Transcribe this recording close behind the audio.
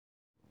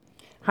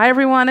Hi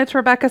everyone, it's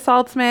Rebecca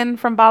Saltzman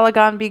from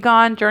Balagan Be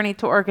Gone, Journey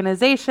to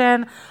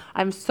Organization.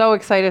 I'm so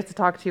excited to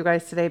talk to you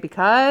guys today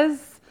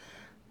because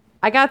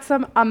I got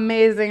some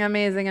amazing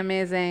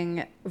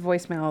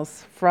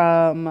voicemails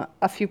from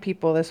a few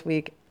people this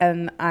week,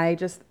 and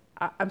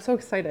I'm so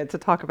excited to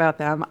talk about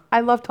them. I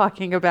love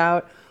talking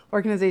about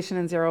organization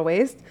and zero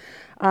waste.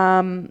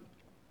 Um,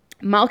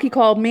 Malky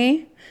called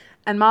me,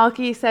 and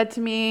Malky said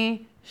to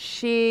me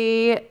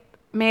she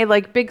made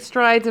like big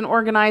strides in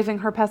organizing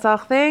her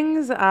Pesach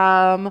things.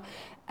 But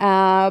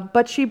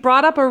she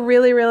brought up a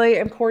really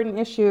important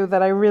issue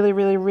that I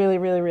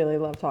really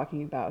love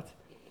talking about.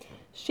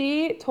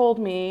 She told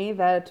me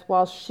that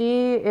while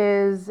she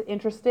is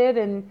interested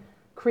in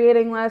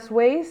creating less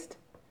waste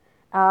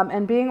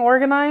and being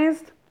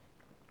organized,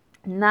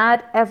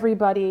 not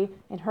everybody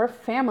in her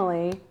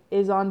family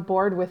is on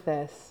board with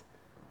this.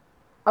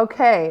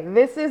 Okay,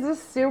 this is a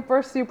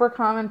super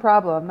common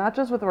problem, not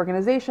just with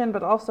organization,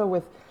 but also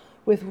with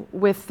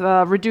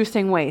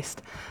reducing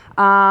waste.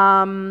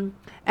 And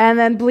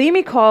then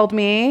Bleemy called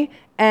me,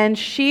 and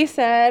she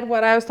said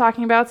what I was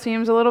talking about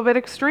seems a little bit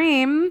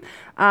extreme.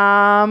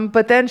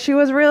 But then she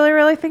was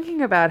really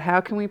thinking about how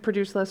can we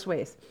produce less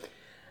waste.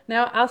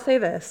 Now, I'll say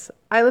this.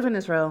 I live in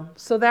Israel,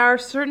 so there are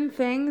certain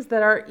things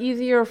that are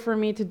easier for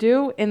me to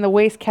do in the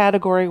waste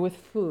category with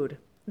food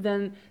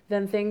than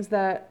things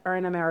that are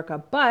in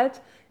America.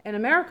 But in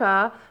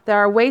America, there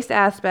are waste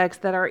aspects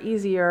that are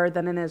easier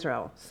than in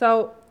Israel.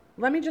 So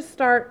let me just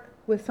start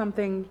with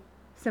something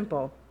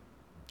simple.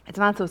 It's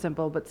not so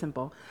simple, but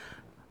simple.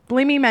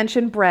 Blimi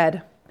mentioned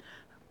bread.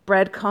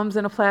 Bread comes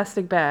in a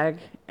plastic bag.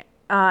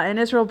 In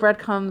Israel, bread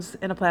comes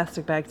in a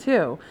plastic bag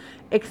too,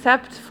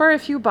 except for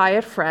if you buy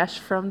it fresh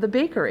from the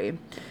bakery,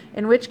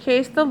 in which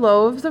case the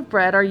loaves of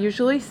bread are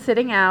usually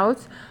sitting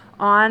out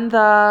on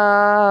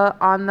the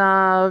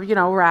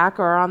rack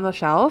or on the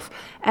shelf,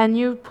 and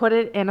you put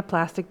it in a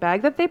plastic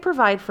bag that they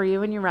provide for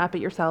you, and you wrap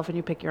it yourself and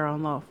you pick your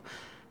own loaf.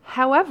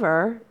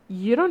 However,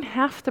 you don't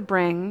have to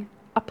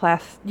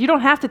you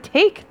don't have to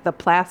take the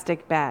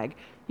plastic bag.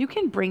 You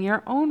can bring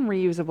your own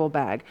reusable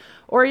bag.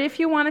 Or if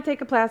you want to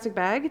take a plastic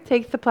bag,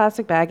 take the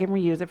plastic bag and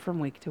reuse it from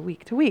week to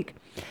week to week.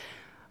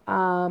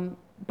 But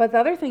the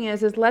other thing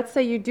is let's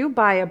say you do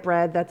buy a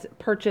bread that's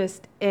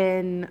purchased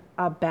in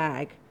a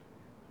bag.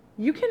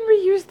 You can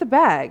reuse the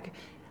bag.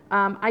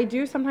 I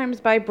do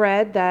sometimes buy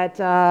bread that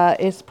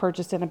is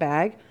purchased in a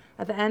bag.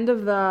 At the end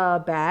of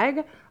the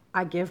bag,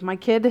 I give my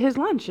kid his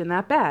lunch in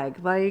that bag.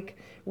 Like,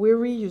 we're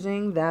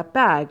reusing that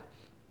bag.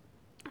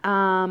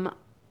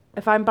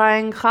 If I'm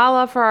buying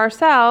challah for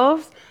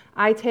ourselves,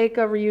 I take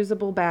a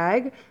reusable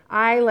bag.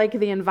 I like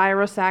the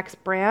EnviroSax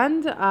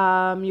brand.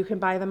 You can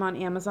buy them on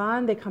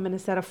Amazon. They come in a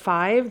set of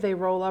 5. They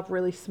roll up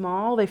really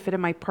small. They fit in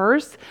my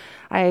purse.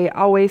 I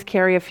always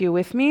carry a few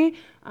with me.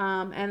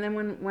 And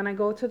then when I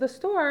go to the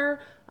store,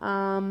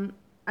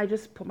 I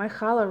just put my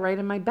challah right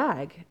in my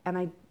bag and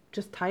I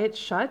just tie it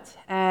shut.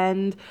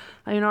 And,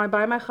 I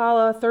buy my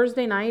challah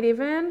Thursday night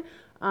even.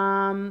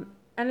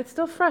 And it's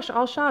still fresh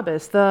all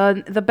Shabbos.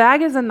 The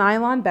bag is a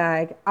nylon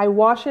bag. I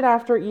wash it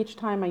after each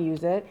time I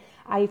use it.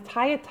 I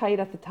tie it tight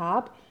at the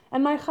top,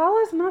 and my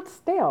challah is not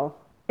stale.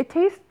 It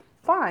tastes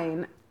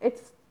fine.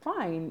 It's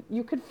fine.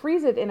 You could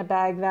freeze it in a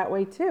bag that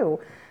way too.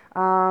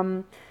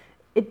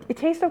 It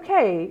tastes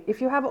okay.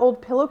 If you have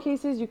old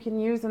pillowcases, you can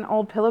use an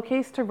old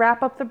pillowcase to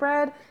wrap up the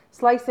bread,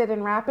 slice it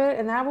and wrap it,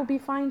 and that will be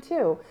fine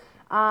too.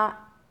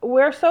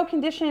 We're so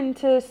conditioned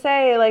to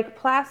say like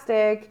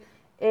plastic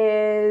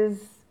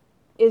is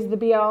the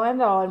be all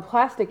end all, and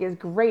plastic is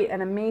great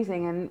and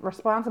amazing and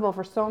responsible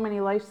for so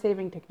many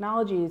life-saving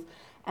technologies,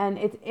 and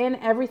it's in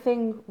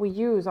everything we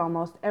use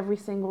almost every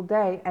single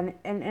day, and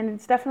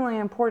it's definitely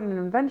an important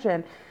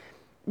invention,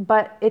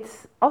 but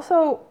it's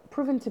also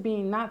proven to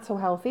be not so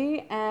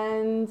healthy,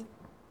 and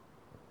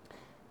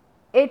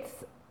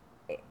it's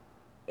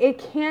it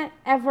can't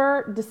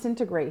ever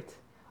disintegrate.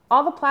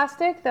 All the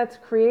plastic that's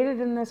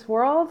created in this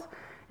world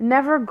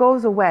never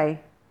goes away.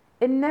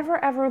 It never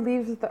ever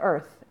leaves the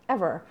earth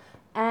ever.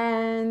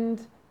 And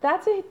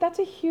that's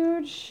a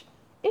huge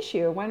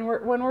issue when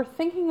we're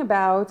thinking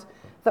about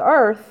the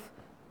earth.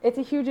 It's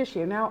a huge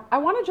issue. Now, I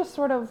want to just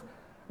sort of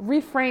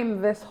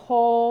reframe this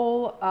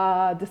whole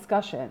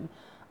discussion.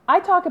 I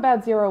talk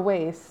about zero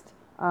waste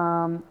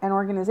and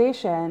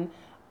organization,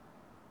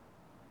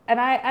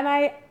 and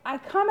I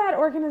come at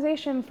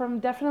organization from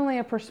definitely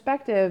a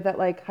perspective that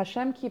like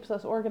Hashem keeps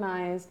us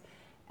organized,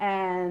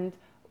 and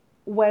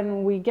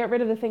when we get rid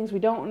of the things we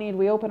don't need,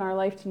 we open our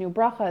life to new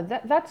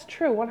bracha. That's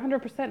true,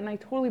 100%, and I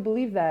totally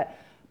believe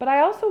that. But I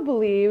also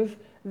believe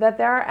that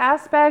there are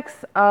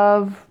aspects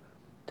of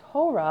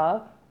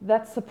Torah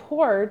that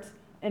support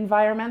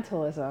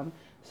environmentalism.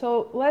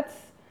 So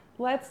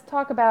let's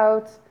talk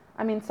about.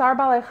 I mean, Tsar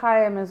Balei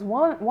Chaim is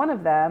one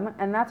of them,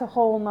 and that's a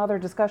whole nother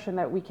discussion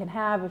that we can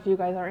have if you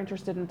guys are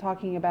interested in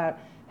talking about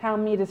how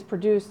meat is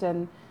produced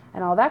and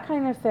all that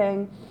kind of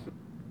thing.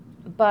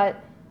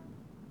 But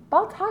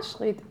Bal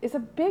Tashlit is a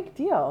big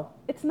deal.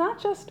 It's not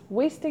just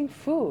wasting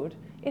food,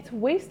 it's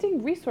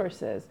wasting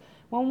resources.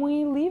 When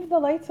we leave the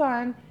lights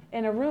on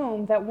in a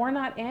room that we're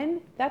not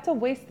in, that's a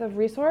waste of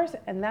resource,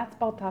 and that's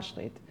bal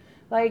tashlit.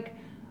 Like,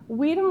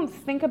 we don't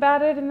think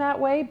about it in that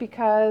way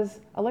because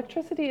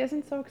electricity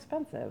isn't so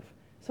expensive.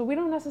 So we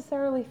don't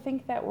necessarily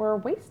think that we're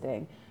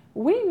wasting.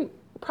 We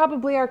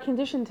probably are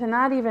conditioned to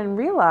not even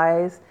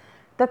realize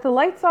that the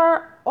lights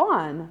are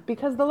on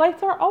because the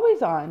lights are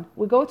always on.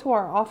 We go to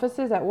our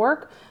offices at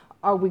work,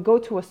 or we go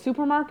to a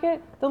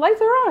supermarket, the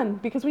lights are on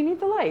because we need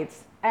the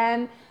lights.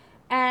 And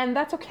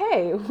that's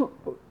okay.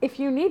 If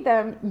you need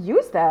them,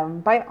 use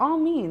them by all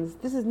means.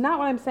 This is not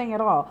what I'm saying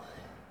at all.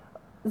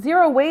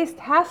 Zero waste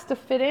has to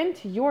fit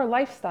into your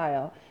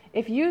lifestyle.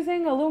 If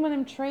using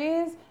aluminum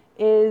trays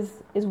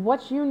is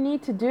what you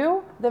need to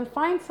do, then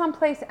find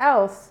someplace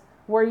else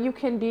where you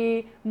can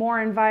be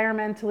more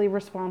environmentally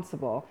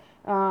responsible.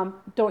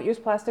 Don't use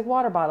plastic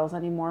water bottles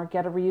anymore.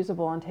 Get a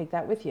reusable and take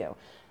that with you.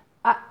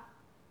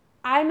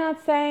 I'm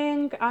not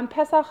saying on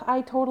Pesach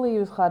I totally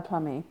use Chad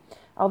Pami.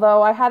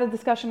 Although I had a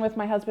discussion with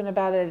my husband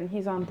about it, and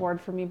he's on board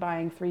for me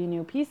buying 3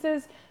 new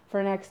pieces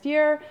for next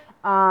year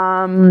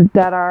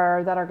that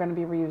are going to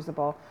be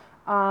reusable.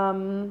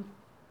 And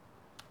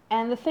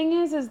the thing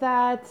is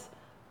that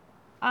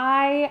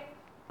I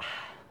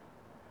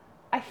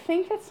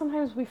think that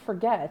sometimes we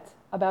forget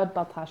about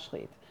bal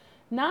tashlit,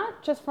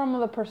 not just from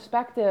the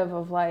perspective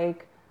of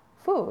like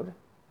food.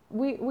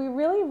 We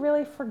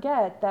really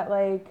forget that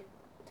like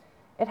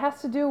it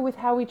has to do with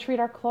how we treat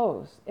our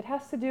clothes. It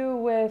has to do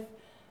with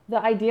the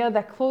idea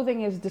that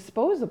clothing is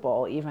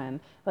disposable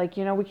even. Like,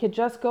 you know, we could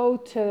just go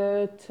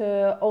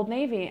to Old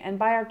Navy and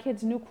buy our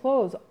kids new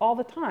clothes all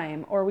the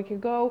time, or we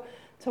could go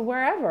to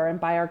wherever and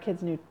buy our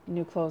kids new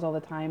clothes all the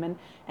time.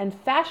 And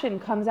fashion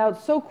comes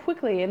out so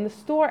quickly. In the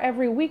store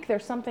every week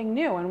there's something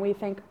new and we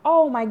think,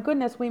 oh my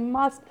goodness, we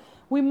must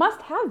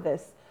have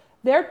this.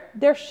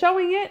 They're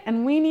showing it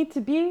and we need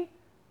to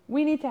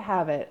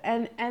have it.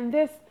 And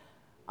this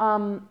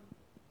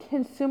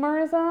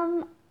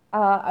consumerism,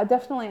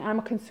 definitely I'm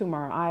a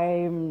consumer.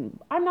 I'm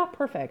not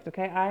perfect,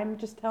 okay? I'm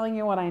just telling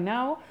you what I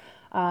know.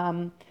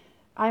 I'm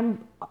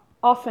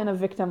often a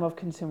victim of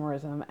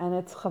consumerism and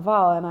it's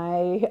chaval, and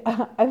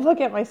I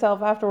look at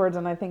myself afterwards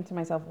and I think to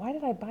myself, why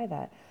did I buy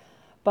that?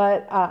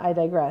 But I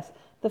digress.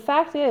 The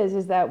fact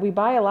is that we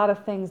buy a lot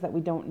of things that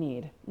we don't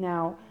need.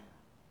 Now,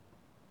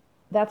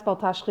 that's bal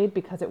tashlit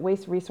because it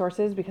wastes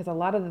resources, because a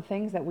lot of the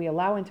things that we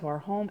allow into our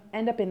home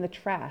end up in the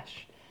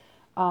trash.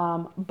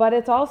 But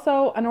it's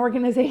also an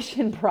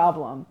organization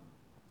problem.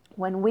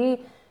 When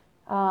we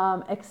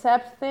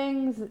accept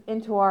things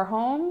into our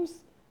homes,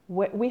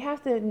 we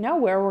have to know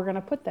where we're going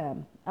to put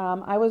them.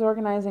 I was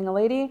organizing a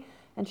lady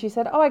and she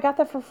said, oh, I got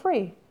that for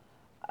free.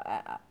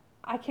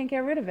 I can't get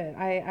rid of it.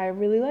 I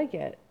really like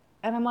it.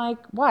 And I'm like,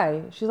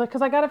 why? She's like,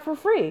 because I got it for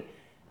free.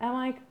 And I'm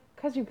like,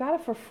 because you got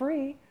it for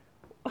free?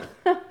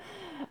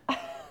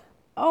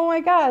 Oh my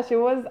gosh,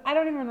 I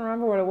don't even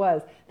remember what it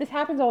was. This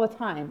happens all the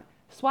time.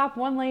 Swap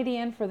one lady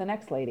in for the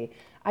next lady.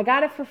 I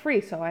got it for free,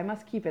 so I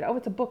must keep it. Oh,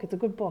 it's a book. It's a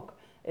good book.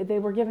 They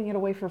were giving it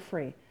away for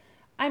free.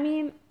 I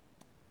mean,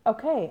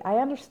 okay, I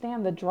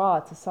understand the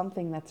draw to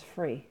something that's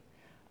free.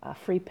 A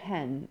free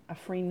pen, a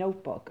free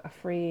notebook,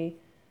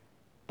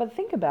 but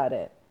think about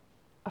it.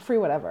 A free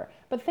whatever.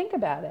 But think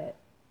about it.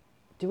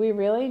 Do we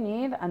really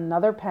need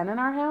another pen in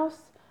our house?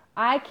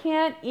 I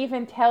can't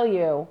even tell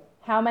you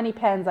how many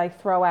pens I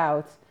throw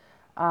out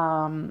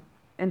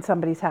in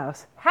somebody's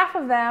house. Half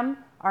of them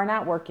are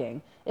not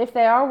working. If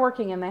they are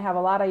working and they have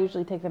a lot, I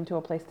usually take them to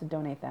a place to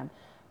donate them.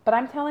 But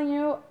I'm telling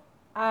you,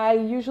 I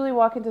usually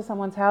walk into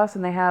someone's house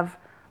and they have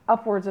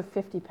upwards of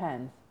 50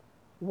 pens.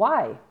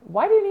 Why?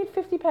 Why do you need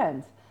 50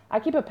 pens? I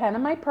keep a pen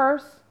in my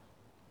purse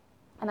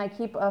and I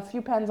keep a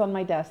few pens on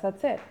my desk.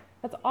 That's it.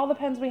 That's all the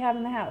pens we have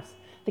in the house.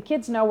 The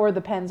kids know where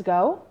the pens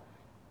go.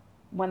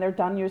 When they're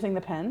done using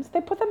the pens,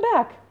 they put them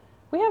back.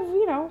 We have,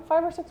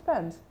 5 or 6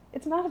 pens.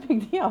 It's not a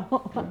big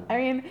deal. I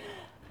mean,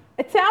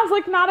 it sounds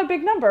like not a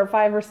big number,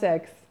 5 or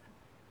 6.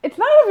 It's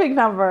not a big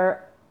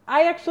number.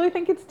 I actually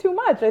think it's too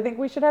much. I think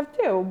we should have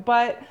 2.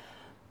 But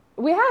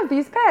we have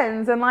these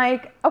pens and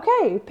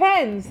okay,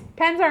 pens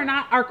are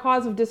not our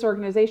cause of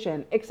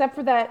disorganization, except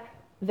for that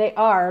they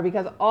are,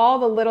 because all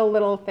the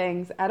little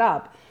things add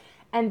up.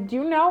 And do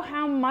you know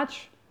how many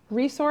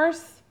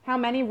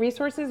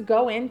resources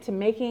go into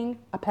making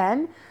a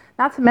pen?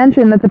 Not to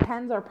mention that the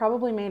pens are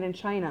probably made in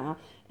China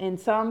in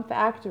some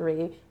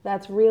factory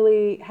that's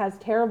really has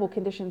terrible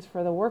conditions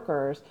for the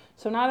workers.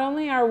 So not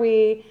only are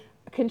we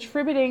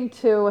contributing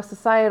to a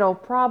societal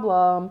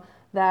problem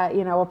that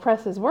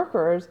oppresses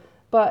workers,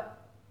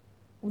 but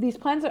these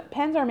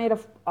pens are made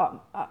of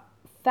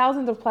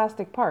thousands of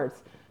plastic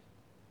parts.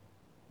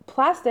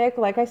 Plastic,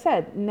 like I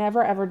said,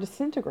 never ever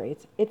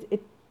disintegrates.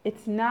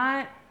 It's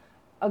not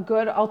a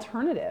good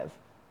alternative.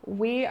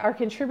 We are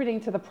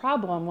contributing to the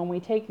problem when we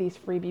take these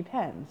freebie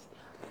pens.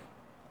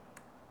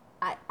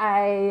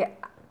 I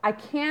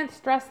can't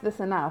stress this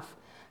enough.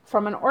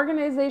 From an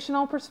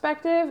organizational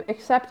perspective,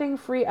 accepting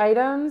free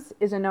items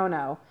is a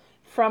no-no.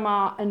 From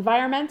an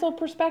environmental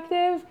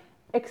perspective,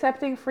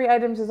 accepting free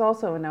items is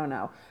also a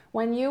no-no.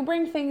 When you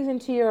bring things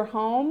into your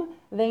home,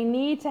 they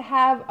need to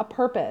have a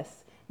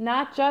purpose.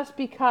 not just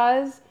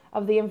because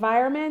of the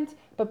environment,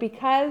 but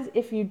because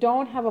if you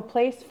don't have a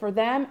place for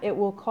them, it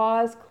will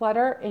cause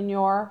clutter in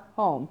your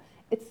home.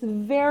 It's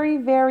very,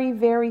 very,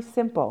 very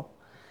simple.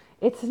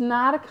 It's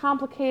not a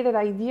complicated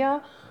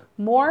idea.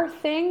 More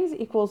things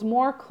equals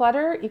more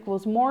clutter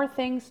equals more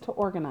things to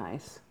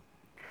organize.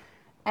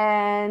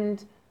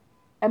 And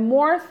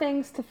more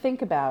things to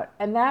think about.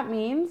 And that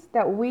means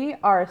that we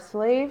are a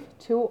slave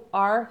to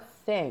our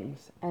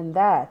things. And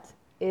that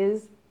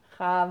is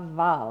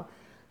chaval.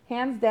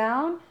 Hands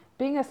down,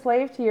 being a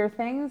slave to your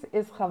things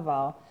is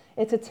chaval.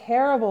 It's a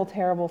terrible,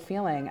 terrible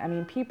feeling. I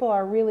mean, people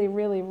are really,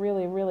 really,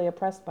 really, really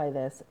oppressed by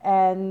this.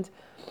 And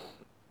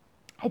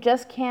I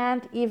just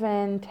can't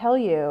even tell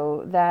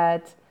you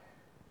that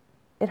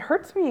it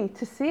hurts me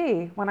to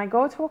see when I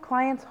go to a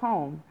client's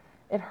home,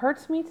 it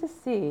hurts me to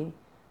see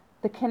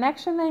the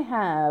connection they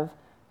have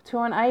to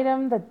an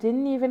item that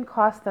didn't even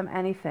cost them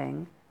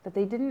anything, that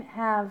they didn't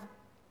have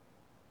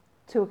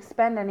to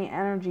expend any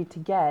energy to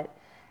get,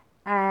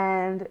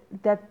 and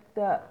that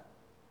the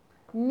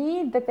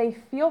need that they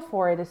feel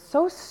for it is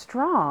so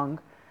strong.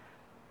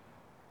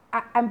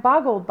 I'm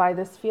boggled by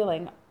this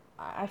feeling.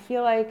 I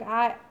feel like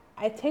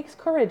it takes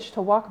courage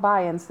to walk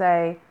by and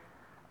say,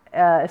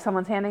 if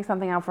someone's handing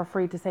something out for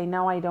free, to say,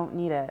 no, I don't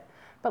need it.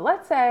 But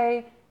let's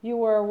say you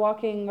were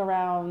walking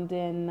around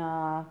in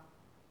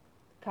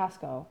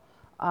Costco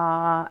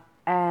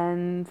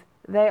and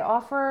they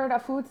offered a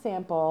food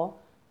sample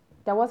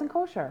that wasn't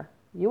kosher.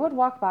 You would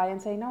walk by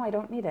and say, no, I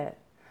don't need it.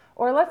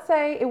 Or let's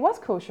say it was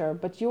kosher,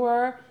 but you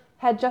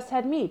had just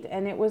had meat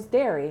and it was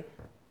dairy.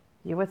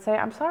 You would say,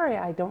 I'm sorry,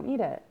 I don't need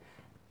it.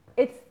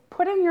 It's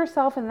putting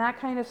yourself in that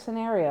kind of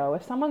scenario.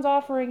 If someone's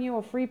offering you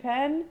a free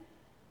pen,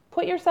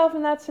 put yourself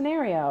in that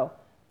scenario.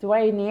 Do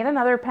I need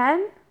another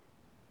pen?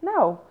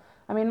 No.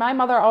 I mean, my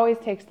mother always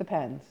takes the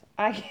pens.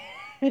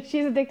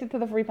 She's addicted to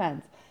the free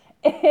pens.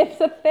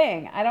 It's a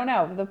thing. I don't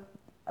know.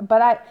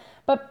 But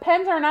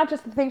pens are not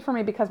just a thing for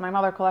me because my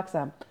mother collects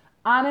them.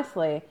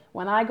 Honestly,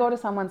 when I go to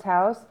someone's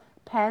house,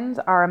 pens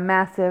are a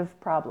massive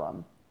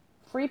problem.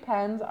 Free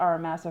pens are a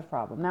massive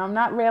problem. Now, I'm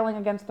not railing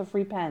against the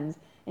free pens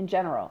in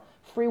general.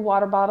 Free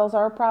water bottles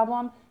are a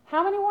problem.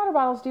 How many water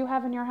bottles do you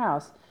have in your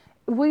house?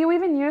 Will you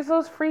even use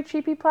those free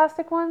cheapy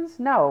plastic ones?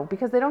 No,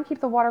 because they don't keep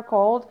the water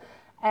cold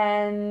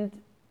and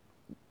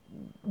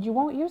you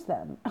won't use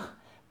them.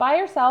 Buy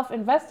yourself,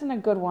 invest in a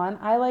good one.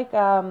 I like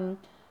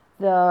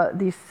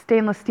these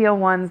stainless steel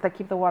ones that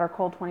keep the water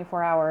cold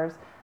 24 hours.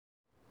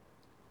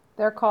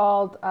 They're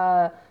called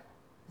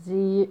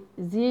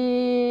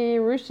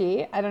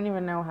Zojirushi. I don't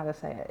even know how to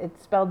say it.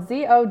 It's spelled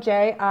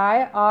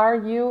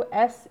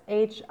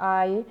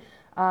Zojirushi.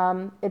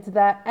 It's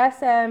the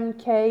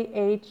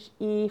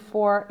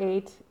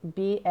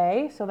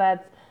SMKHE48BA. So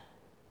that's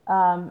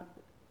Zojirushi,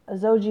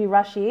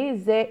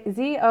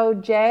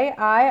 Zojirushi,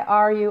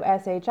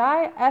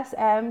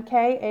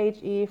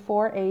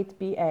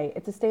 SMKHE48BA.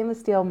 It's a stainless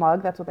steel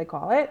mug, that's what they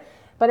call it.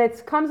 But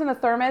it comes in a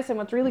thermos, and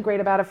what's really great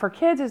about it for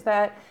kids is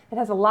that it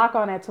has a lock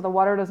on it so the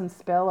water doesn't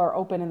spill or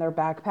open in their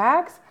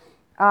backpacks.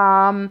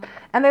 And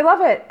they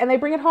love it, and they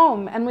bring it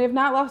home, and we have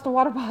not lost a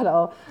water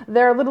bottle.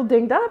 They're a little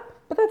dinged up,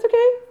 but that's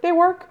okay. They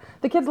work.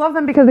 The kids love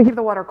them because they keep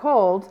the water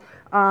cold,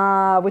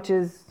 which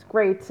is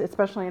great,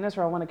 especially in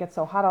Israel when it gets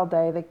so hot all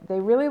day. They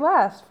really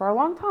last for a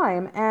long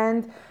time,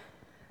 and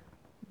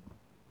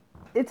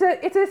that's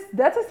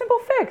a simple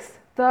fix.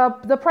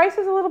 The price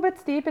is a little bit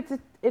steep.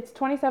 It's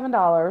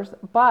 $27,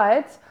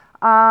 but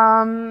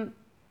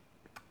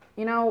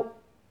you know,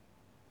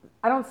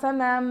 I don't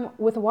send them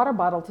with a water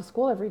bottle to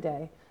school every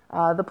day.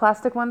 The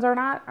plastic ones are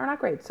not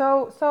great.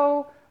 So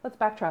let's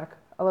backtrack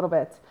a little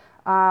bit.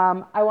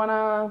 I want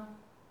to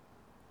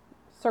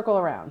circle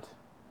around.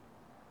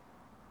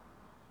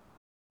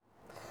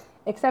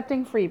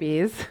 Accepting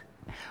freebies,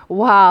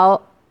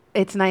 while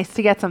it's nice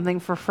to get something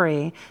for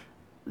free,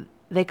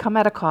 they come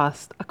at a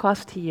cost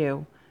to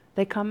you.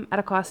 They come at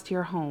a cost to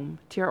your home,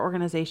 to your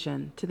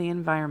organization, to the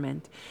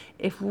environment.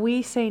 If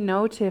we say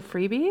no to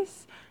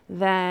freebies,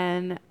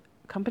 then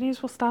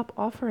companies will stop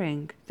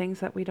offering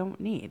things that we don't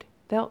need.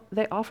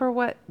 They offer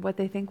what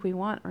they think we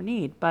want or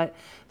need. But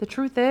the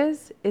truth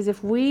is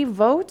if we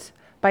vote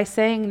by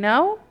saying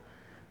no,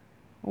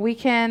 we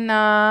can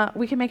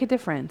make a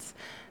difference.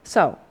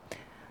 So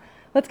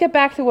let's get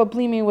back to what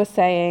Blimi was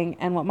saying,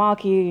 and what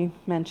Malki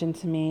mentioned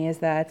to me is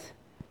that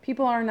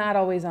people are not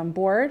always on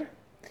board,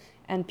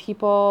 and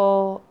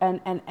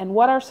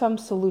what are some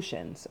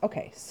solutions?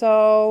 Okay,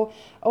 so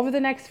over the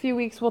next few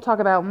weeks, we'll talk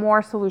about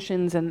more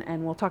solutions,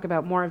 and we'll talk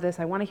about more of this.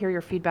 I want to hear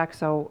your feedback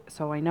so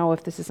I know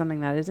if this is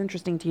something that is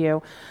interesting to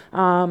you.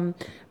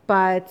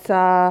 But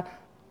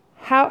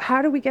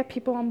how do we get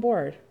people on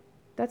board?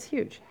 That's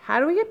huge. How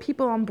do we get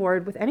people on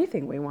board with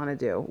anything we want to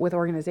do, with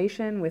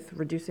organization, with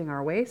reducing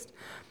our waste?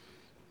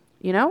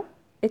 You know,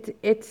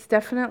 it's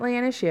definitely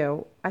an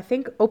issue. I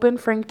think open,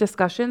 frank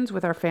discussions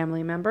with our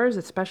family members,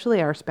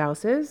 especially our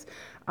spouses,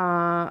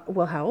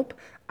 will help.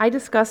 I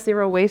discuss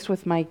zero waste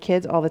with my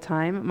kids all the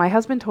time. My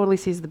husband totally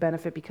sees the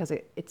benefit because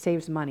it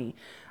saves money.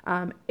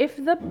 If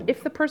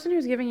the person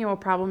who's giving you a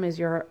problem is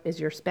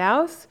your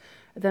spouse,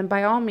 then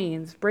by all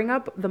means, bring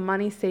up the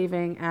money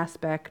saving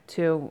aspect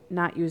to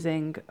not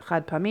using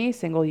chad pami,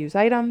 single use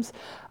items.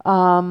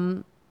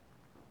 Um,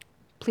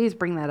 Please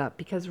bring that up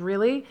because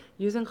really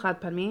using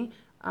chad pami,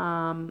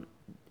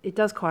 it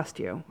does cost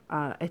you.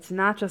 It's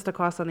not just a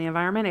cost on the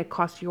environment, it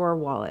costs your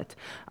wallet.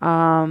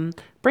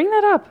 Bring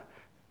that up.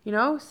 You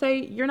know, say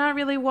you're not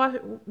really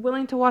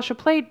willing to wash a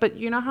plate, but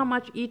you know how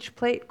much each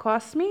plate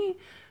costs me?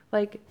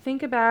 Like,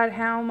 think about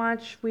how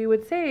much we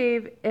would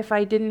save if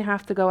I didn't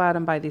have to go out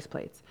and buy these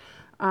plates.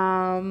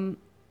 Um,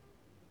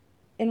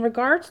 in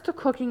regards to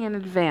cooking in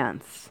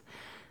advance,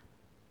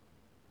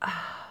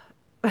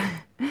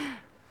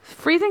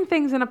 freezing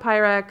things in a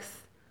Pyrex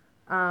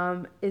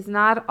is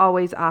not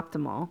always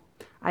optimal.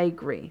 I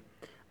agree.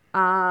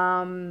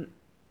 Um,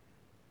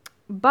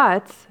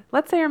 but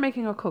let's say you're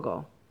making a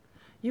kugel.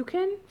 You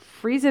can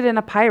freeze it in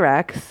a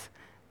Pyrex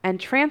and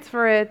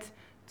transfer it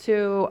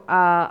to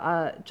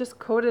just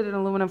coat it in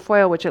aluminum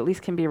foil, which at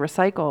least can be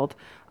recycled,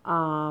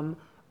 um,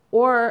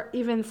 or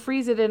even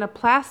freeze it in a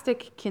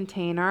plastic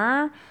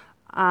container,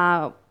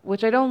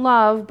 which I don't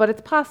love, but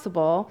it's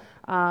possible.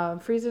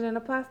 Freeze it in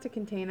a plastic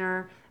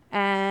container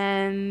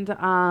and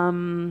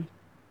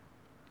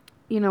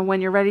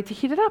when you're ready to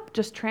heat it up,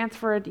 just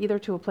transfer it either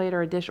to a plate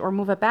or a dish or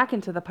move it back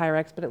into the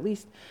Pyrex, but at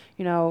least,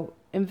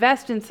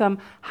 invest in some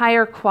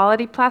higher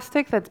quality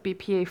plastic that's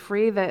BPA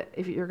free that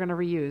if you're going to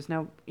reuse.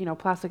 Now,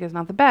 plastic is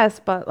not the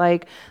best, but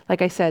like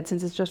I said,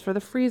 since it's just for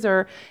the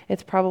freezer,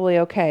 it's probably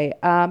okay.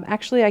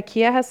 Actually,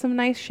 IKEA has some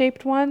nice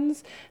shaped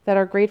ones that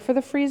are great for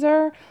the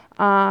freezer,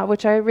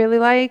 which I really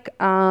like.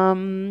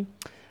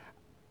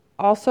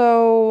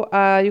 Also,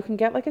 you can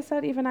get, like I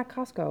said, even at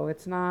Costco.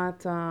 It's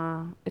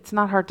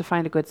not hard to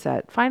find a good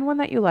set. Find one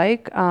that you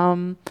like.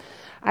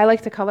 I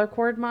like to color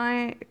cord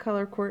my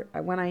color cord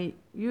when I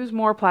use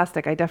more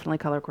plastic. I definitely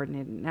color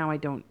coordinate. Now I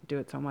don't do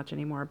it so much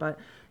anymore. But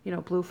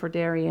blue for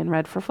dairy and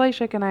red for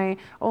fleishik, and I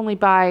only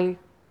buy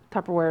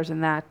Tupperwares in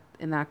that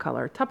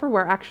color.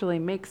 Tupperware actually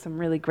makes some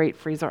really great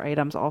freezer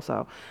items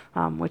also,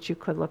 which you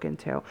could look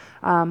into.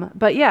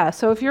 But yeah,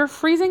 so if you're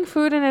freezing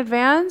food in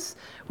advance,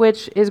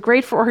 which is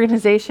great for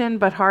organization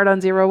but hard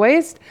on zero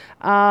waste,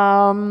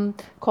 kol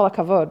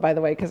hakavod, by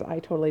the way, because I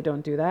totally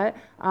don't do that.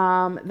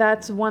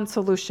 That's one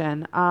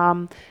solution.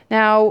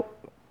 Now,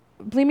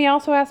 Blimi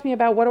also asked me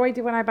about what do I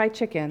do when I buy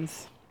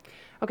chickens.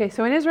 Okay,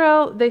 so in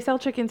Israel, they sell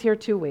chickens here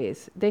two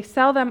ways. They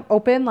sell them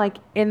open, like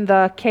in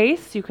the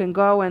case. You can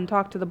go and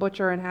talk to the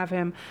butcher and have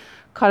him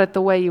cut it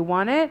the way you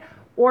want it,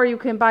 or you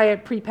can buy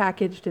it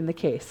prepackaged in the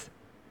case.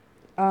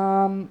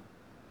 I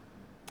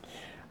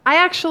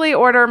actually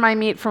order my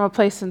meat from a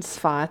place in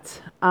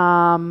Sfat,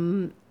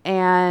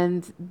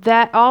 and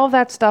all of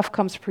that stuff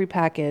comes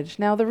prepackaged.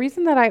 Now, the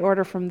reason that I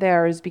order from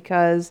there is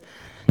because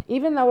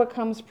even though it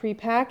comes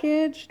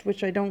prepackaged,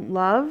 which I don't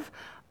love,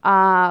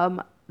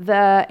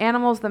 the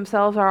animals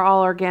themselves are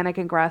all organic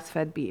and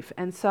grass-fed beef.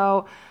 And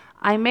so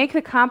I make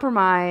the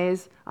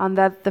compromise on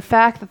the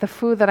fact that the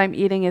food that I'm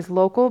eating is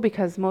local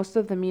because most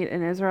of the meat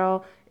in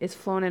Israel is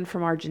flown in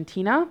from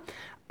Argentina.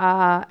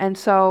 And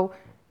so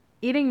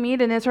eating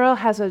meat in Israel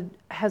has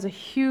a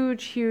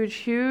huge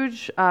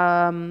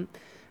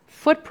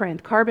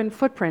carbon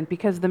footprint,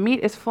 because the meat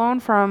is flown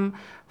from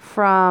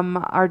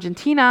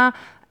Argentina,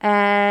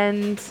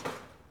 and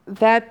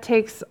that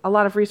takes a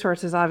lot of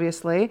resources,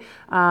 obviously.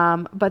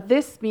 But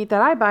this meat that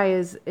I buy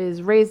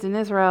is raised in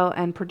Israel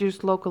and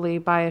produced locally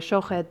by a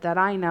shochet that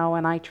I know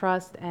and I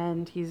trust,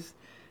 and he's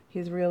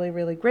really,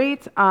 really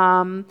great.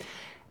 And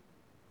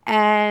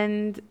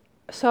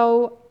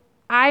so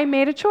I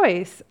made a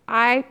choice.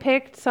 I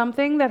picked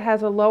something that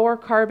has a lower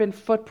carbon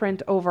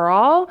footprint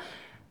overall,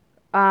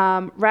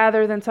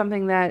 rather than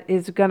something that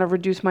is going to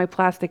reduce my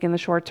plastic in the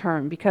short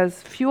term,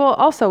 because fuel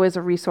also is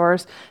a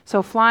resource.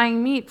 So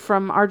flying meat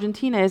from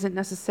Argentina isn't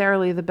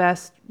necessarily the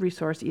best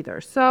resource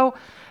either. So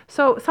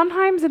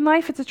sometimes in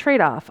life it's a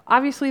trade-off.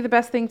 Obviously, the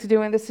best thing to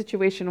do in this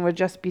situation would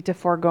just be to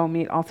forego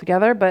meat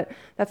altogether, but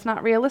that's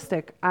not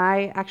realistic.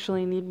 I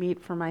actually need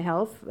meat for my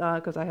health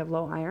because I have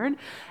low iron.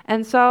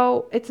 And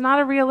so it's not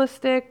a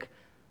realistic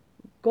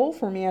goal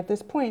for me at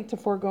this point to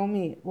forego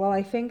meat. Well,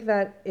 I think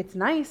that it's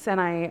nice, and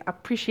I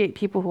appreciate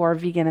people who are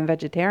vegan and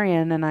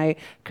vegetarian, and I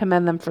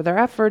commend them for their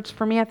efforts.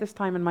 For me at this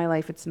time in my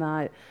life, it's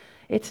not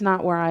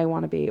where I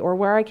want to be or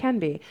where I can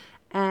be.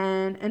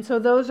 And so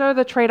those are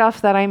the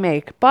trade-offs that I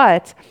make.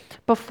 But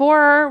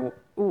before,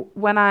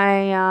 when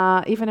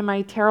I even in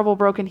my terrible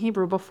broken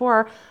Hebrew,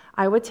 before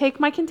I would take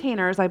my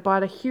containers. I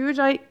bought a huge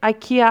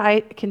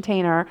IKEA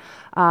container,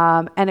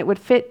 and it would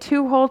fit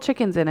 2 whole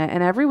chickens in it.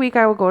 And every week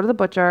I would go to the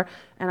butcher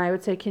and I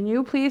would say, "Can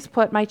you please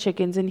put my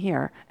chickens in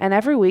here?" And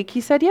every week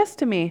he said yes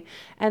to me.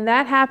 And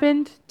that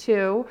happened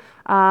too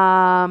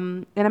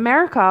in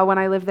America when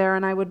I lived there,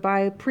 and I would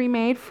buy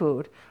pre-made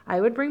food.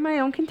 I would bring my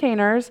own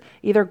containers,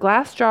 either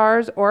glass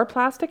jars or a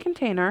plastic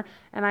container,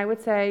 and I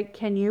would say,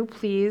 "Can you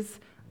please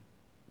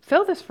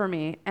fill this for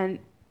me?" And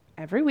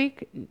every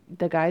week,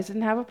 the guys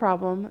didn't have a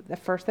problem. At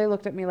first, they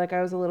looked at me like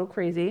I was a little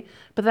crazy.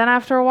 But then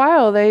after a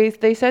while,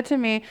 they said to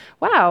me,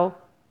 "Wow,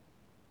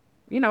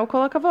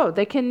 kol hakavod.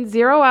 They can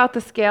zero out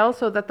the scale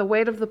so that the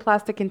weight of the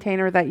plastic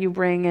container that you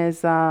bring is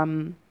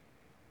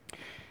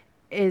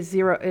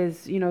zero,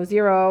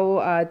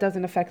 zero.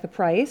 Doesn't affect the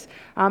price.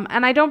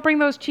 And I don't bring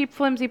those cheap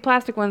flimsy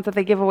plastic ones that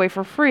they give away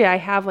for free. I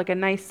have like a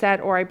nice set,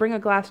 or I bring a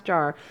glass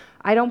jar.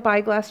 I don't buy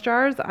glass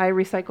jars. I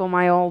recycle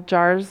my old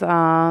jars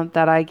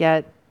that I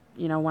get,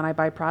 when I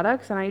buy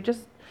products, and I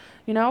just,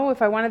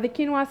 if I wanted the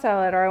quinoa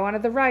salad, or I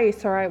wanted the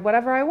rice, or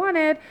whatever I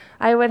wanted,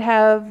 I would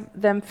have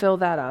them fill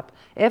that up.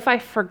 If I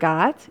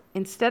forgot,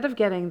 instead of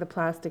getting the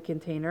plastic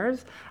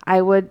containers,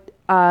 I would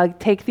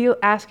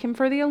ask him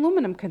for the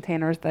aluminum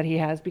containers that he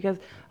has, because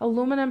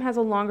aluminum has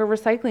a longer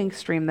recycling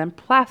stream than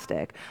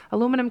plastic.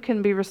 Aluminum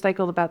can be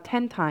recycled about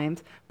 10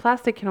 times.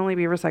 Plastic can only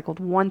be recycled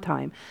one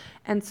time.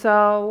 And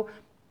so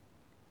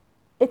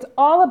it's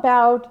all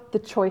about the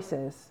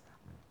choices.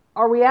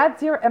 Are we at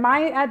zero? Am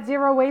I at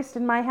zero waste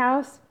in my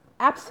house?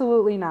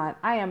 Absolutely not.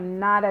 I am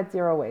not at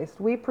zero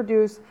waste. We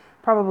produce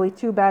probably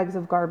 2 bags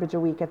of garbage a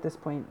week at this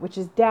point, which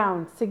is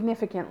down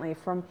significantly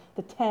from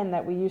the 10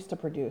 that we used to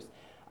produce.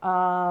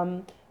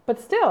 But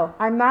still,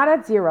 I'm not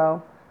at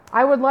zero.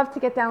 I would love to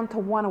get down to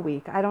 1 a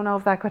week. I don't know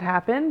if that could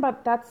happen,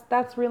 but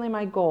that's really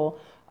my goal.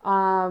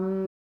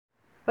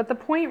 But the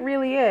point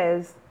really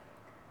is,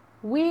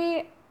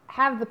 we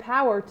have the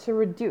power to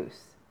reduce.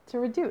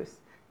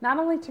 Not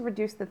only to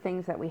reduce the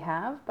things that we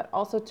have, but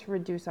also to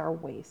reduce our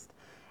waste.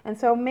 And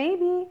so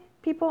maybe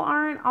people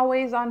aren't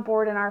always on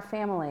board in our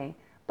family,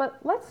 but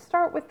let's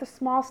start with the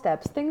small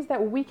steps, things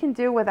that we can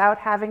do without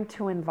having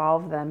to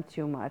involve them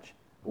too much.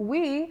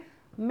 We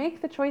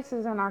make the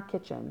choices in our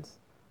kitchens.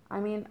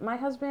 I mean, my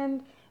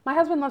husband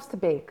loves to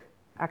bake,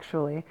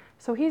 actually.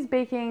 So he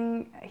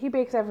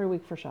bakes every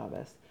week for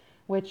Shabbos,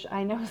 which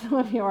I know some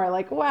of you are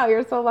like, wow,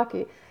 you're so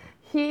lucky.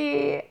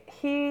 He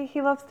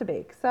loves to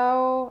bake.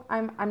 So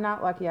I'm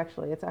not lucky,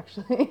 actually. It's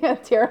actually a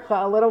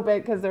tircha a little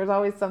bit, because there's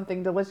always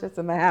something delicious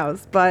in the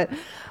house. But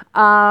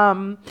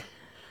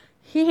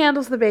he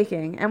handles the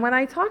baking. And when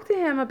I talked to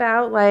him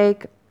about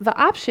like the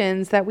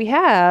options that we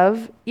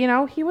have,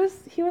 he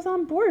was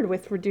on board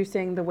with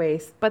reducing the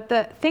waste. But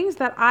the things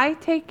that I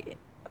take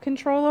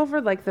control over,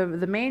 like the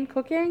main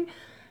cooking,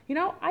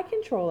 I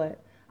control it.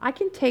 I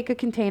can take a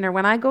container.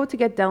 When I go to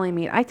get deli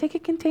meat, I take a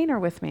container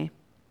with me.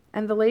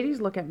 And the ladies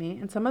look at me,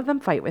 and some of them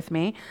fight with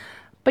me.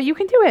 But you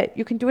can do it.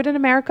 You can do it in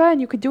America, and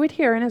you can do it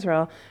here in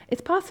Israel. It's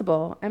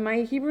possible. And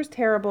my Hebrew's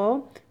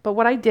terrible. But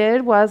what I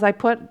did was I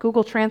put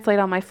Google Translate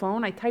on my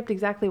phone. I typed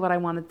exactly what I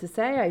wanted to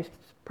say. I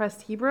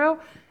pressed Hebrew,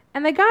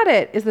 and they got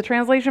it. Is the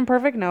translation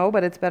perfect? No,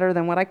 but it's better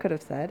than what I could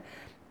have said.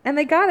 And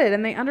they got it,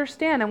 and they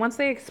understand. And once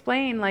they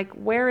explain like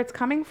where it's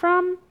coming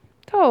from,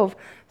 tov.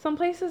 Some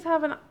places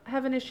have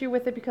an issue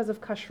with it because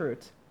of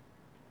kashrut.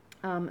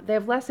 They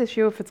have less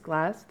issue if it's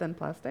glass than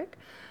plastic.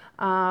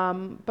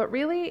 But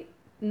really,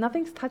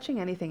 nothing's touching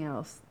anything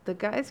else. The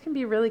guys can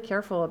be really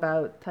careful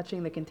about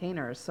touching the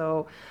containers.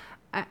 So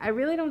I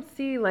really don't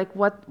see like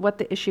what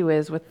the issue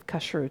is with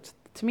kashrut.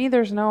 To me,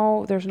 there's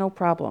no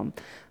problem.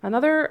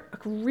 Another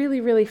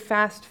really, really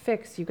fast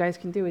fix you guys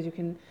can do is you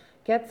can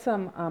get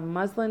some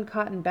muslin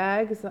cotton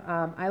bags.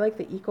 I like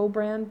the Eco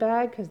brand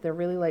bag because they're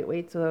really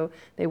lightweight, so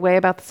they weigh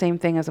about the same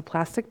thing as a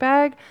plastic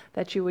bag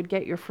that you would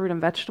get your fruit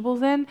and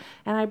vegetables in.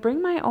 And I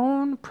bring my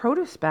own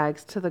produce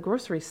bags to the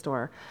grocery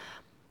store.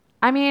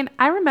 I mean,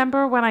 I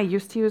remember when I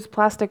used to use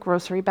plastic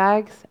grocery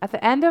bags. At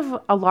the end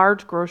of a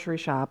large grocery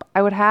shop,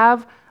 I would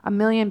have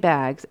 1,000,000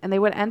 bags, and they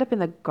would end up in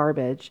the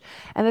garbage.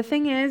 And the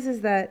thing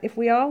is that if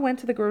we all went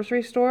to the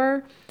grocery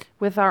store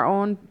with our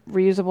own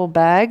reusable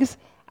bags,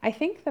 I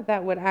think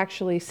that would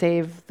actually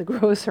save the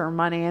grocer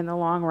money in the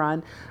long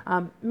run.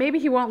 Maybe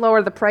he won't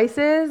lower the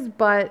prices,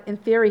 but in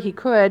theory he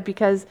could,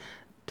 because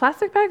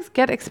plastic bags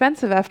get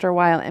expensive after a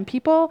while, and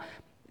people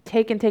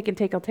take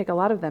a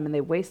lot of them, and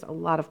they waste a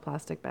lot of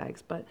plastic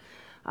bags. But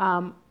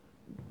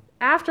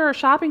after a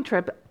shopping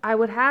trip, I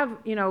would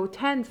have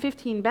 10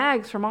 15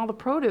 bags from all the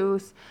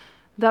produce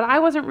that I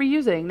wasn't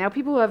reusing. Now,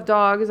 people who have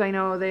dogs, I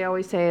know they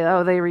always say,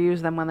 oh, they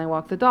reuse them when they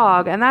walk the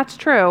dog, and that's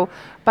true,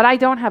 but I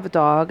don't have a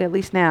dog, at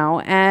least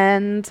now,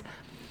 and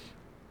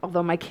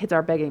although my kids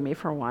are begging me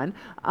for one,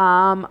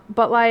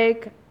 but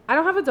like, I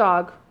don't have a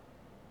dog.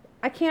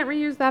 I can't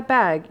reuse that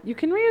bag. You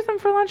can reuse them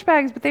for lunch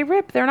bags, but they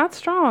rip. They're not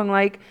strong.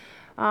 Like,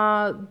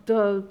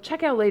 the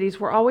checkout ladies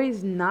were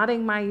always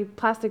knotting my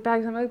plastic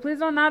bags. I'm like, please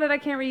don't knot it. I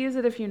can't reuse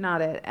it if you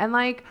knot it. And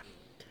like,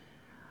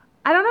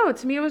 I don't know.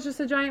 To me, it was just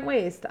a giant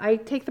waste. I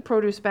take the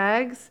produce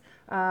bags.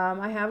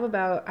 I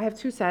have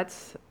 2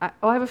 sets. I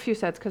have a few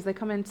sets because they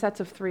come in sets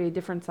of 3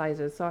 different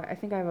sizes. So I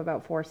think I have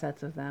about 4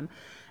 sets of them.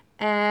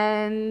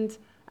 And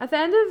at the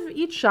end of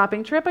each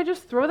shopping trip, I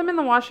just throw them in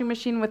the washing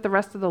machine with the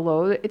rest of the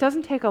load. It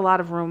doesn't take a lot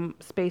of room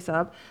space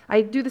up.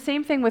 I do the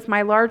same thing with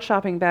my large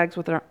shopping bags,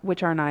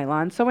 which are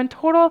nylon. So in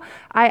total,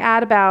 I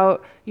add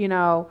about,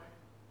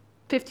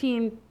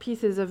 15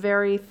 pieces of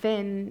very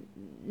thin,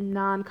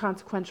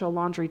 non-consequential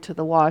laundry to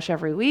the wash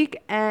every week.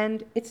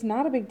 And it's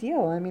not a big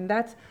deal. I mean,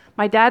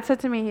 my dad said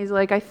to me, he's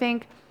like, I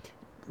think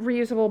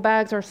reusable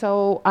bags are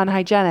so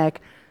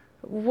unhygienic.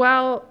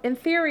 Well, in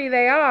theory,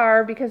 they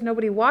are because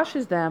nobody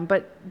washes them,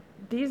 but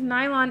these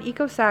nylon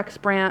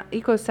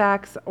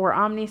EcoSacs or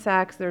Omni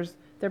Sacs,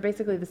 they're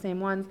basically the same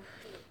ones.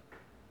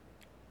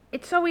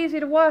 It's so easy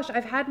to wash.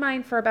 I've had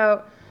mine for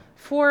about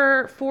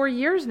four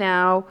years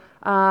now.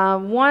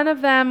 One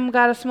of them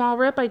got a small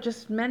rip. I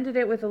just mended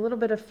it with a little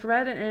bit of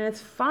thread, and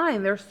it's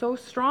fine. They're so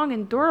strong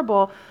and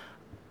durable.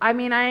 I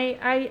mean,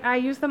 I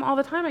use them all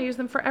the time. I use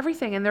them for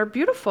everything, and they're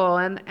beautiful,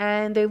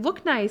 and they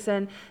look nice,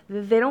 and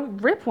they don't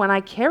rip when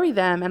I carry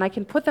them, and I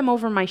can put them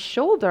over my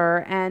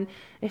shoulder, and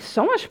it's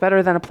so much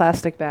better than a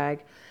plastic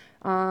bag.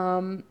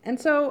 And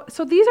so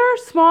these are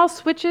small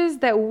switches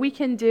that we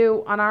can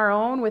do on our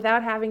own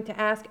without having to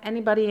ask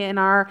anybody in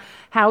our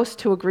house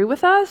to agree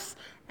with us.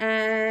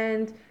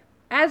 And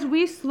as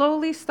we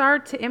slowly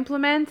start to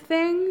implement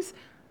things,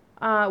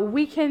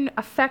 we can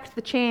affect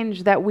the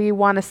change that we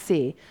want to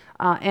see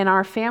in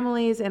our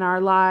families, in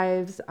our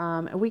lives.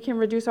 We can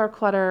reduce our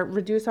clutter,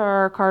 reduce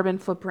our carbon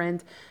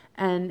footprint,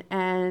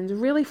 and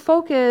really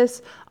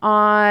focus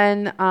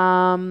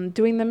on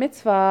doing the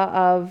mitzvah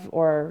of,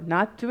 or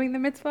not doing the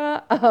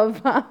mitzvah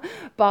of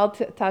Bal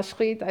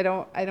Tashchit.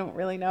 I don't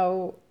really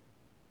know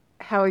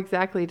how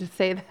exactly to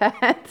say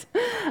that.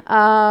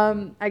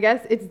 I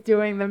guess it's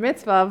doing the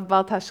mitzvah of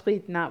Bal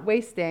Tashchit, not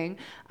wasting.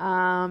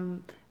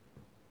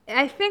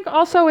 I think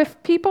also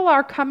if people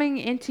are coming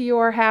into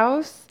your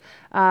house,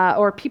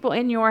 or people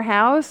in your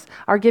house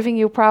are giving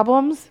you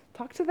problems,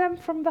 talk to them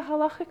from the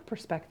halachic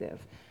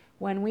perspective.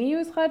 When we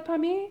use chad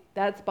pami,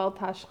 that's bal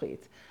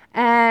tashchit.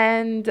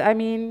 And I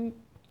mean,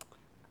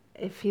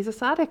 if he's a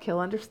tzaddik, he'll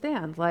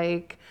understand.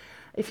 Like,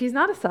 if he's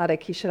not a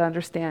tzaddik, he should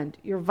understand.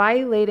 You're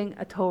violating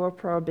a Torah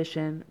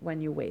prohibition when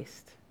you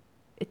waste.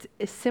 It's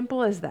as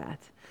simple as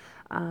that.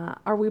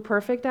 Are we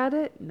perfect at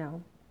it?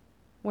 No,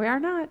 we are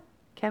not.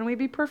 Can we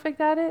be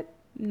perfect at it?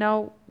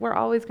 No, we're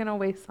always going to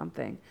waste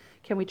something.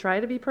 Can we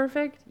try to be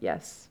perfect?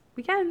 Yes,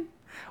 we can.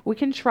 We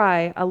can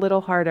try a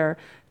little harder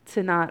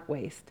to not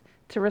waste,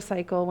 to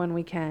recycle when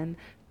we can,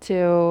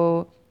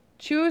 to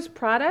choose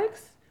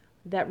products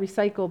that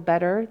recycle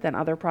better than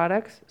other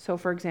products. So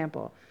for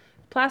example,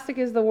 plastic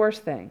is the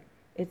worst thing.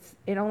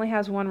 It only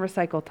has one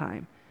recycle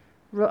time.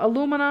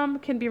 Aluminum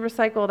can be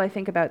recycled, I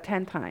think, about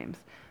 10 times.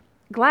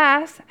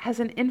 Glass has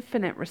an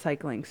infinite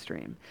recycling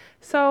stream.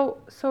 So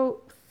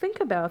think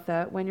about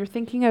that when you're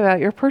thinking about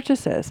your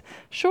purchases.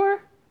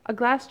 Sure, a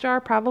glass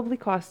jar probably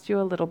costs you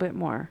a little bit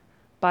more,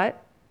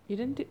 but you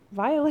didn't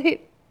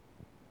violate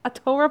a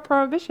Torah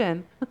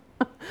prohibition.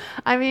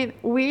 I mean,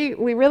 we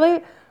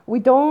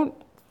don't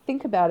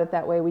think about it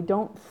that way. We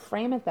don't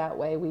frame it that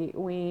way.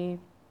 We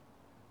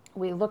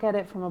look at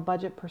it from a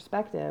budget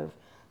perspective.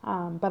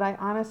 But I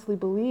honestly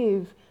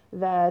believe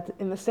that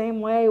in the same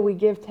way we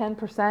give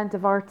 10%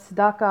 of our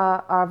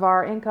tzedakah, of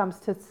our incomes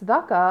to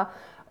tzedakah,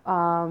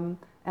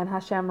 and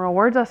Hashem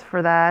rewards us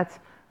for that,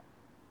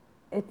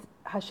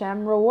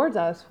 Hashem rewards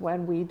us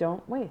when we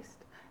don't waste.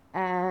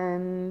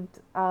 And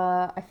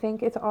I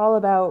think it's all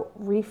about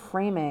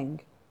reframing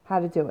how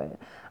to do it.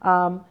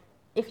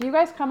 If you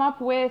guys come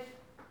up with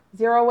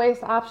zero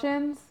waste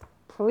options,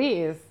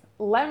 please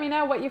let me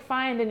know what you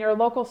find in your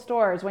local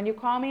stores. When you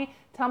call me,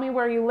 tell me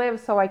where you live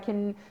so I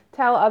can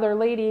tell other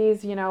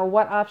ladies,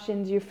 what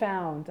options you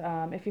found.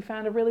 If you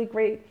found a really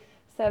great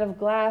set of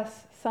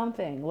glass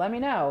something, let me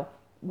know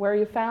where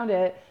you found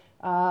it,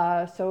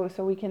 so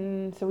we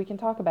can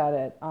talk about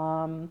it.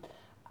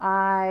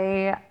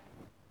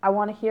 I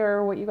want to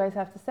hear what you guys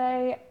have to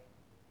say.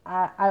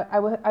 I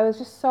was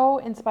just so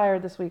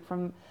inspired this week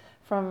from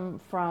the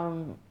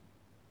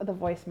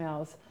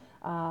voicemails.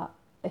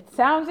 It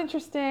sounds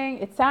interesting.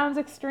 It sounds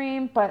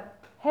extreme, but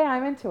hey,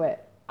 I'm into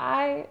it.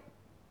 I'm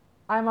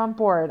on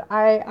board.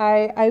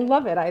 I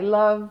love it. I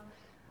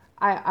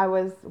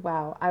was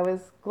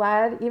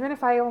glad, even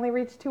if I only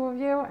reached 2 of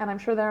you, and I'm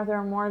sure there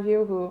are more of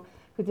you who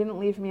didn't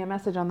leave me a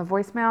message on the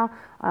voicemail.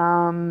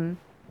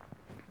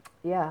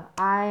 Yeah,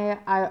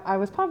 I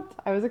was pumped.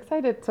 I was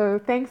excited. So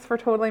thanks for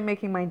totally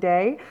making my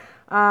day.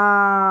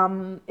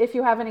 If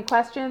you have any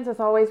questions, as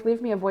always,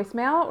 leave me a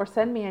voicemail or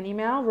send me an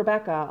email,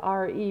 Rebecca,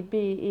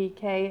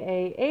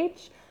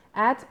 REBEKAH,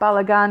 at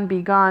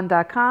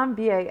balaganbegone.com,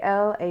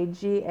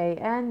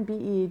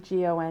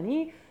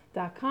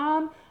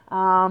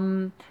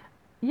 BALAGANBEGONE.com.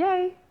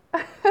 Yay!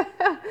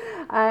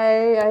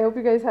 I hope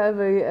you guys have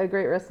a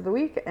great rest of the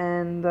week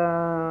and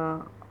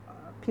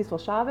peaceful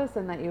Shabbos,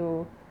 and that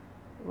you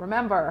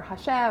remember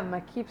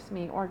Hashem keeps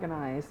me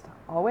organized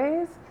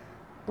always.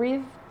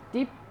 Breathe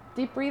deep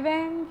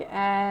breathing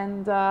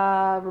and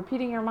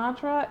repeating your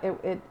mantra.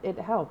 It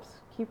helps.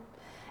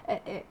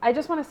 I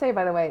just want to say,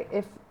 by the way,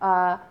 if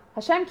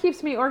Hashem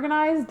keeps me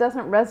organized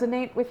doesn't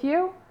resonate with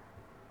you,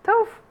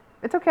 tov,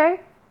 it's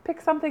okay. Pick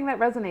something that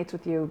resonates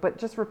with you, but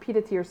just repeat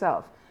it to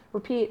yourself.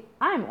 Repeat,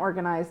 I'm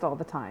organized all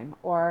the time,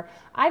 or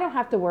I don't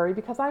have to worry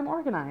because I'm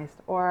organized,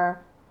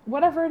 or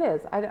whatever it is.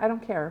 I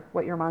don't care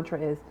what your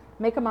mantra is.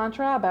 Make a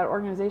mantra about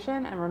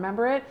organization and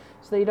remember it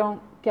so that you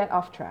don't get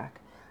off track.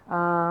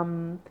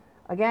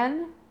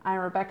 Again, I'm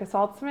Rebecca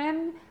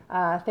Saltzman.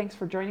 Thanks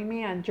for joining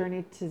me on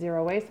Journey to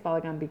Zero Waste,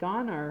 Balagan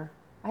Begone, or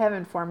I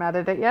haven't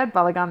formatted it yet,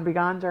 Balagan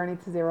Begone, Journey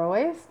to Zero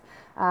Waste.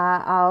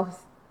 I'll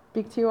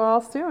speak to you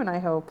all soon, I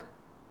hope.